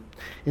do?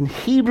 In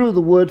Hebrew,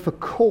 the word for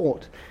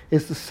court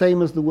is the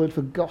same as the word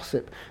for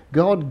gossip.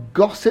 God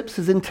gossips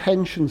his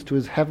intentions to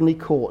his heavenly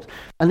court.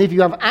 And if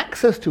you have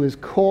access to his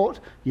court,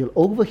 you'll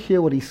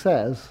overhear what he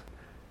says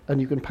and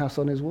you can pass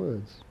on his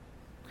words.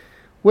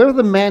 Where are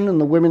the men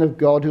and the women of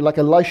God who, like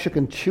Elisha,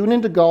 can tune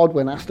into God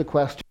when asked a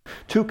question?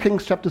 2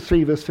 Kings chapter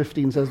 3, verse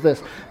 15 says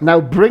this: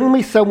 now bring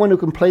me someone who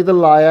can play the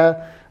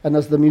lyre. And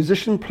as the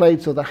musician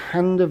played, so the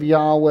hand of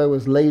Yahweh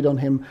was laid on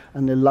him,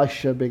 and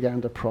Elisha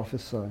began to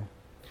prophesy.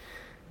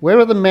 Where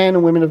are the men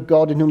and women of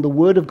God in whom the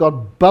word of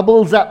God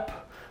bubbles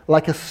up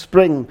like a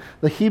spring?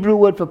 The Hebrew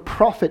word for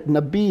prophet,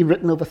 nabi,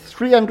 written over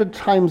 300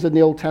 times in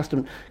the Old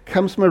Testament,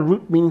 comes from a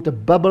root meaning to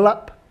bubble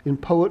up in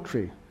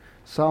poetry.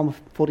 Psalm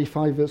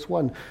 45, verse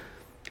 1.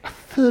 A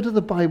third of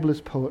the Bible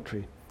is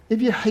poetry.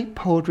 If you hate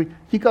poetry,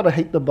 you've got to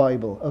hate the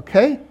Bible,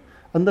 okay?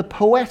 And the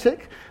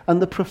poetic and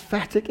the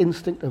prophetic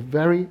instinct are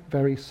very,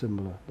 very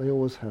similar. They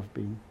always have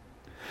been.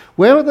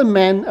 Where are the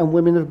men and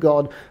women of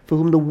God for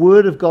whom the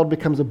word of God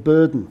becomes a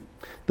burden?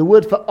 The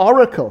word for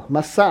oracle,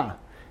 masah,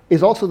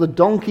 is also the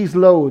donkey's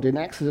load in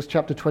Exodus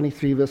chapter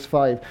 23, verse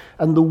 5,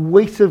 and the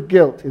weight of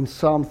guilt in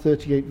Psalm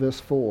 38, verse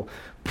 4.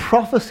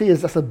 Prophecy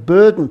is thus a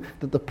burden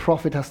that the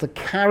prophet has to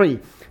carry.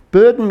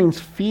 Burden means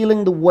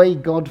feeling the way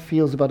God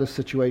feels about a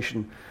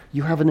situation.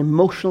 You have an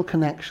emotional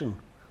connection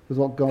with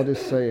what God is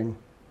saying.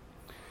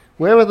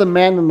 Where are the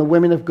men and the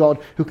women of God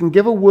who can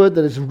give a word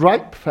that is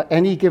ripe for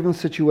any given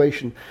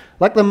situation?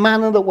 Like the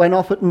manna that went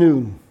off at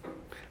noon.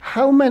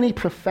 How many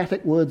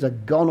prophetic words are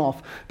gone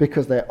off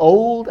because they're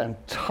old and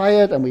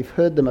tired and we've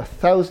heard them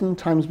 1,000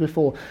 times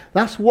before?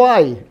 That's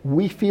why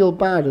we feel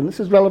bad, and this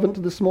is relevant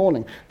to this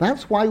morning.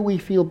 That's why we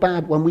feel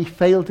bad when we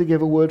fail to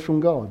give a word from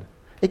God.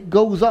 It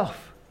goes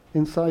off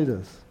inside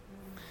us.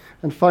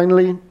 And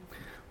finally,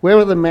 where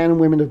are the men and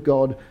women of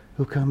God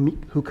who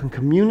can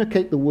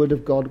communicate the word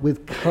of God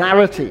with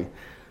clarity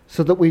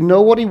so that we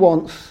know what he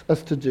wants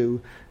us to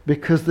do,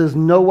 because there's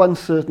no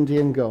uncertainty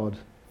in God?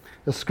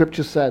 As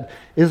Scripture said,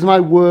 is my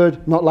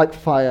word not like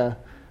fire,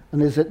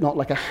 and is it not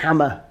like a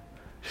hammer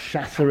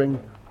shattering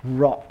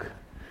rock?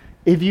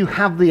 If you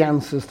have the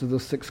answers to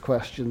those 6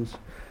 questions,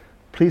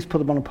 please put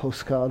them on a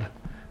postcard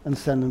and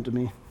send them to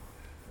me.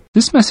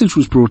 This message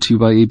was brought to you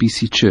by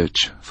ABC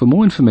Church. For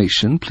more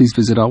information, please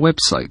visit our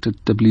website at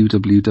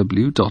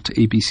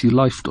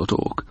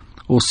www.abclife.org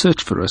or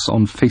search for us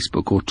on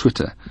Facebook or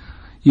Twitter.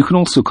 You can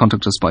also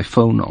contact us by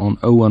phone on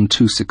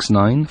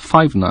 01269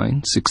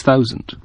 59 6000.